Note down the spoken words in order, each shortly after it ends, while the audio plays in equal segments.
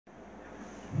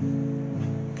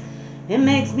It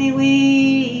makes me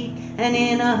weak and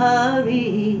in a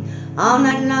hurry. All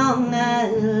night long I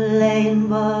lay and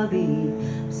worry.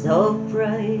 So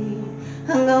afraid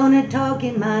I'm gonna talk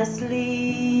in my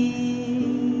sleep.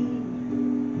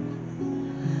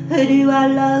 Who do I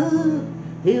love?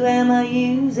 Who am I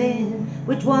using?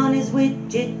 Which one is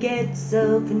which? It gets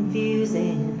so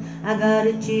confusing. I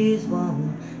gotta choose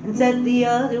one and set the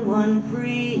other one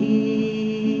free.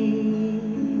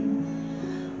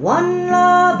 One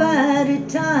love at a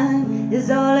time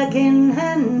is all I can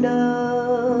handle.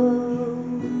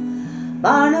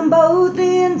 Burning both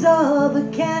ends of a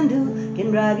candle can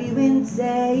drive you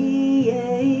insane.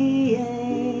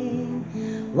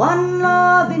 One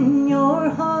love in your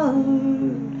heart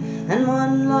and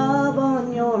one love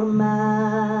on your mind.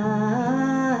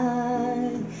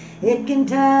 It can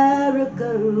tear a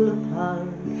girl apart.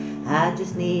 I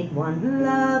just need one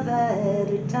love at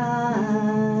a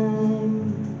time.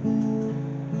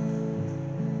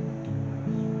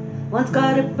 One's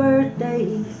got a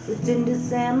birthday, it's in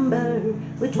December.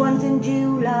 Which one's in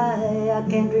July, I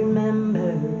can't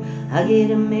remember. I get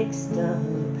 'em mixed up,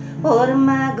 what am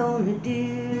I gonna do?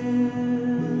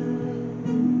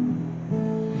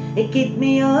 It keeps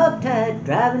me uptight,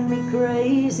 driving me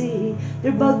crazy.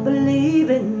 They're both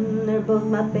believing, they're both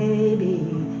my baby.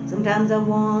 Sometimes I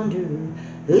wonder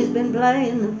who's been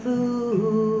playing the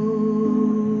fool.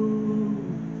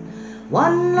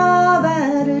 One love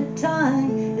at a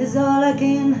time is all I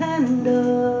can handle.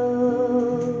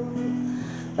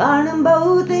 Burning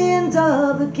both ends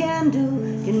of a candle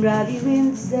can drive you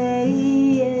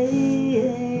insane.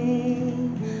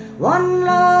 One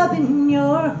love in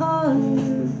your heart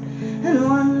and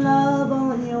one love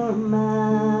on your mind.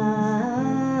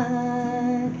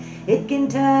 It can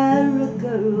tear a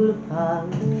girl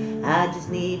apart. I just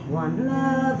need one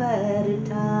love at a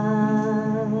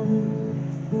time.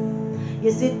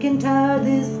 Yes, it can tear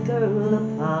this girl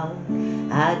apart.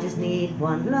 I just need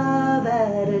one love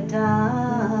at a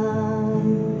time.